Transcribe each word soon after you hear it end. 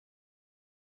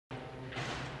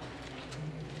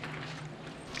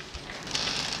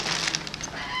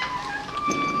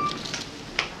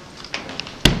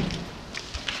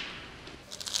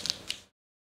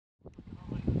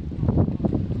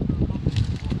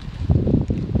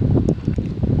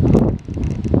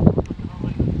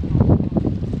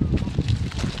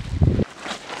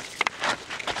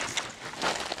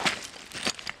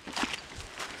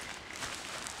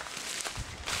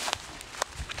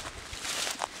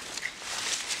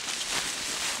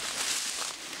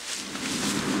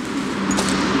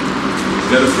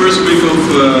Yeah, the first week of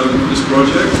this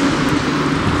project,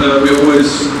 we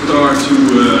always start to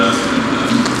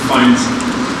find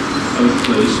a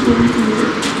place where we can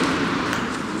work.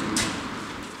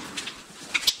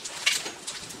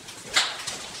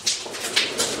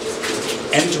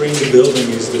 Entering the building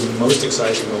is the most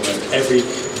exciting moment. Every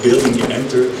building you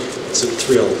enter, it's a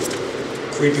thrill.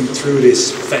 Creeping through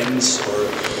this fence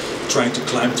or trying to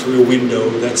climb through a window,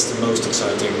 that's the most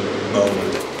exciting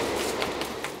moment.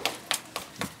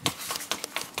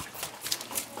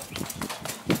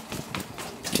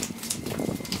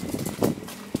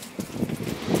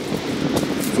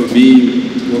 For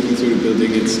me, walking through the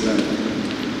building, it's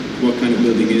what kind of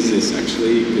building is this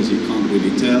actually, because you can't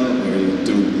really tell or you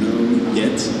don't know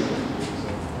yet.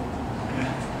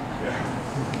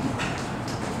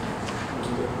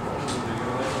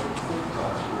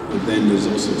 But then there's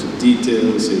all sorts of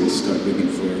details, so you start looking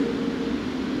for,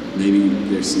 maybe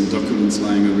there's some documents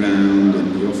lying around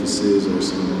in the offices or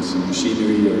some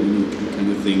machinery or any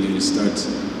kind of thing, and you start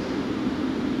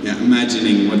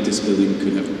imagining what this building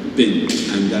could have been.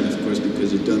 And that, of course,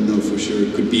 because you don't know for sure,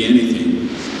 it could be anything.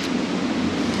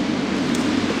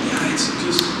 Yeah, it's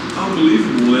just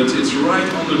unbelievable that it's right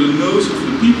under the nose of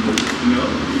the people, you know,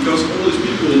 because all these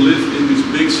people live in this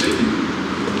big city.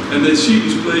 And they see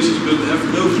these places but have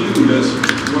no clue that's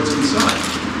what's inside.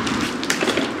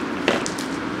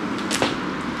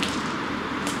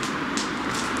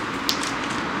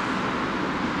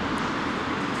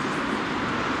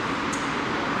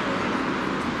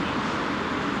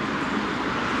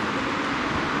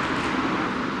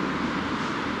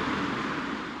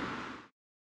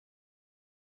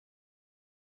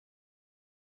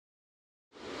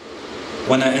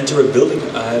 When I enter a building,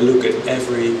 I look at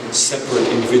every separate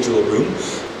individual room.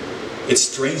 It's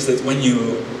strange that when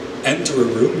you enter a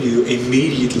room, you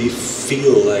immediately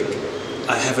feel like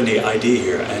I have an idea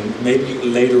here, and maybe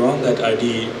later on that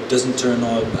idea doesn't turn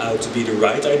out to be the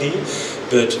right idea,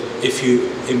 but if you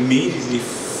immediately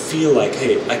feel like,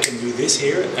 hey, I can do this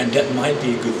here, and that might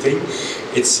be a good thing,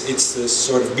 it's the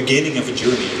sort of beginning of a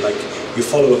journey. Like, you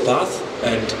follow a path,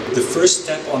 and the first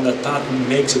step on that path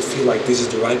makes it feel like this is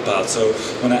the right path. So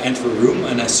when I enter a room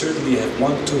and I certainly have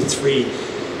 1, 2, 3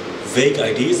 vague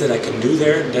ideas that I can do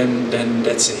there, then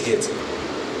that's a hit.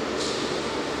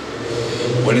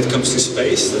 When it comes to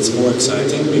space, that's more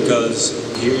exciting, because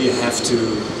here you have to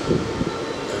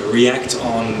react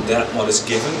on that what is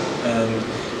given, and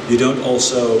you don't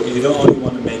only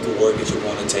want to make a work that you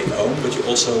want to take home, but you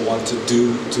also want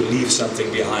to leave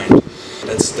something behind.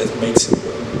 That makes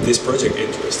this project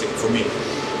interesting for me.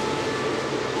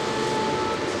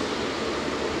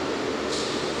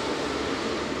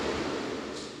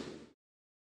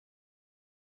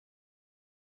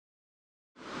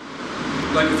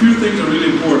 Like, a few things are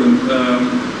really important.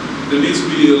 There needs to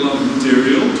be a lot of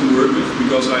material to work with,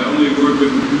 because I only work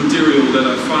with material that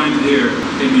I find here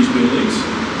in these buildings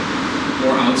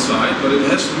or outside, but it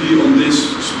has to be on this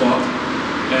spot.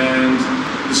 And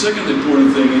the second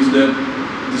important thing is that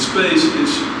the space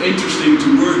is interesting to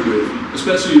work with.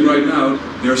 Especially right now,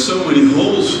 there are so many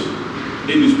holes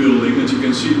in this building that you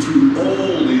can see through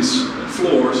all these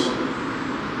floors.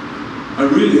 I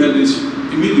really had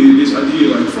immediately this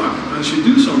idea, like, fuck, I should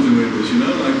do something with this, you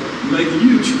know, like make a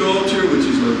huge sculpture which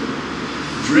is like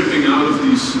dripping out of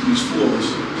these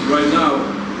floors. Right now,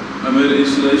 I made an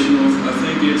installation of, I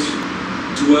think it's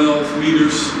 12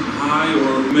 meters high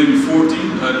or maybe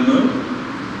 14, I don't know.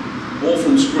 All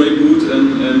from scrape wood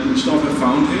and stuff I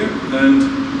found here, and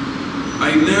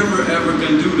I never ever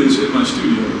can do this in my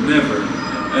studio, never.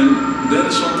 And that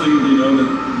is something, you know,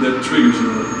 that triggers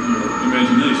your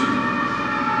imagination.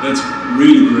 That's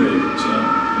really great. So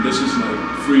this is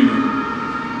like freedom.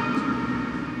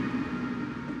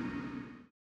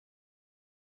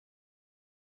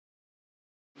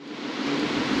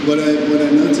 What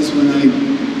I notice when I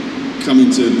come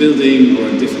into a building or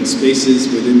different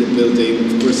spaces within the building,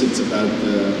 of course it's about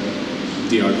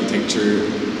the architecture,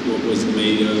 what was it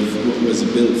made of, what was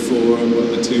it built for, what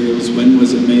materials, when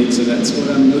was it made, so that's what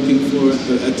I'm looking for.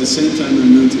 But at the same time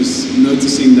I'm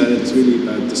noticing that it's really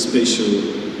about the spatial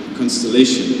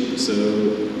constellation. So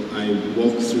I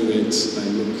walk through it, I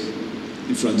look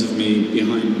in front of me,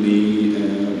 behind me,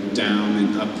 down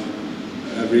and up.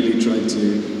 I really try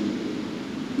to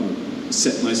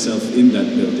set myself in that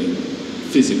building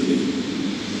physically,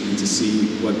 and to see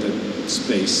what that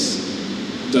space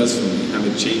does for me, how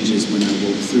it changes when I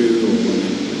walk through, or when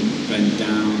I bend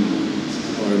down,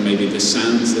 or maybe the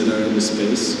sounds that are in the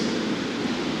space.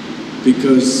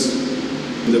 Because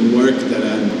the work that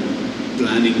I'm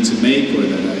planning to make, or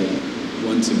that I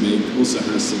want to make, also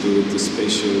has to do with the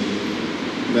spatial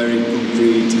very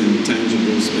concrete and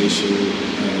tangible spatial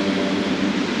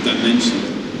dimension.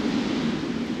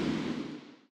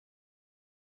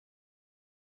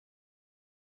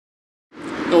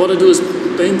 What I do is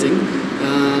painting,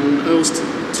 and I always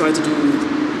try to do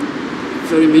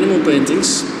very minimal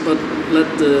paintings, but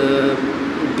let the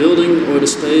building or the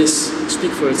space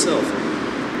speak for itself.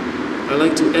 I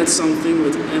like to add something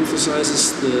that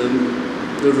emphasizes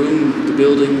the room, the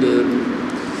building, the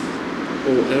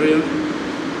whole area.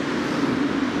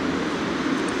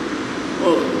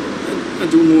 Well, I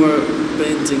do more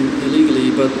painting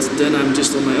illegally, but then I'm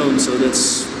just on my own, so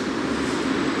that's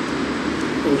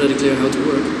already clear how to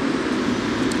work.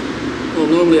 Well,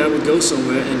 normally I would go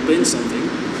somewhere and paint something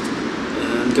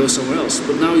and go somewhere else,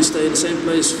 but now you stay in the same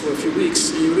place for a few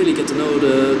weeks and you really get to know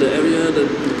the area, the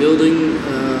building,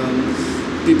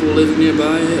 people living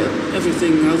nearby,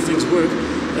 everything, how things work,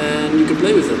 and you can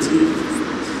play with it.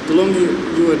 The longer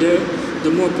you are there,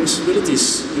 the more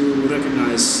possibilities you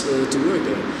recognize to work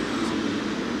there.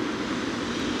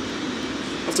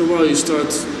 After a while you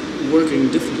start working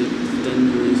differently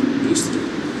than you used to do.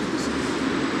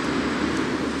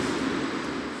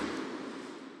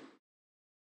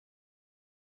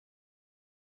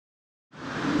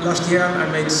 Last year I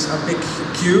made a big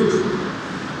cube.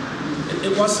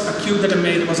 It was a cube that I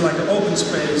made, it was like an open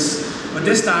space, but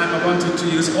this time I wanted to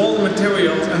use all the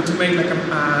materials and to make like a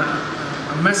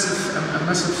massive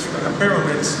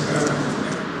pyramid.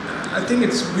 I think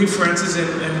it's references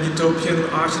in utopian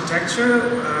architecture.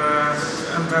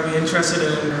 I'm very interested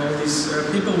in all these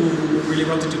people who really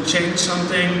wanted to change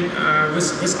something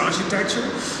with architecture.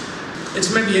 It's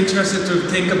maybe interesting to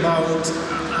think about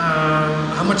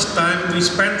how much time we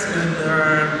spent in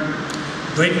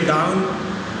breaking down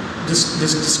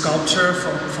this sculpture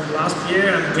from last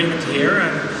year and bring it here.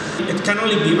 And it can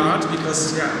only be art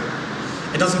because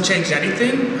it doesn't change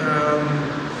anything.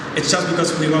 It's just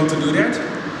because we want to do that.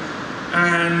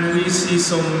 And we see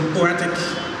some poetic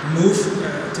move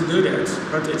to do that,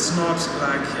 but it's not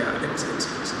like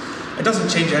it doesn't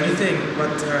change anything.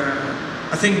 But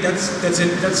I think that's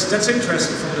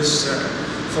interesting from this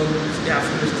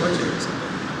project.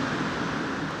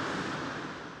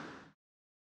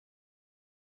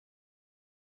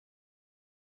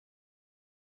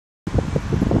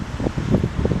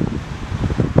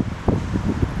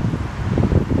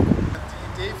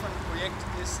 Die Idee von dem Projekt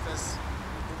ist, dass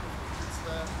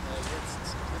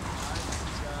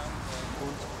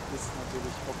und ist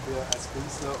natürlich, ob wir als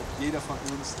Künstler, ob jeder von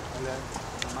uns alle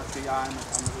Materialien mit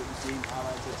anderen Ideen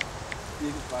arbeitet,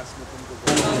 irgendwas mit dem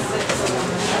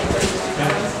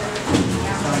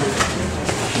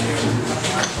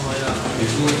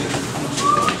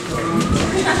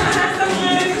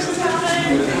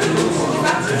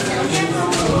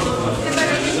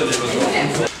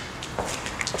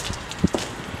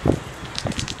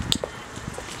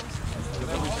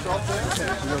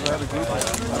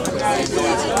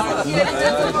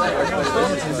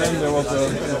And then there was a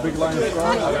big line of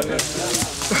cars.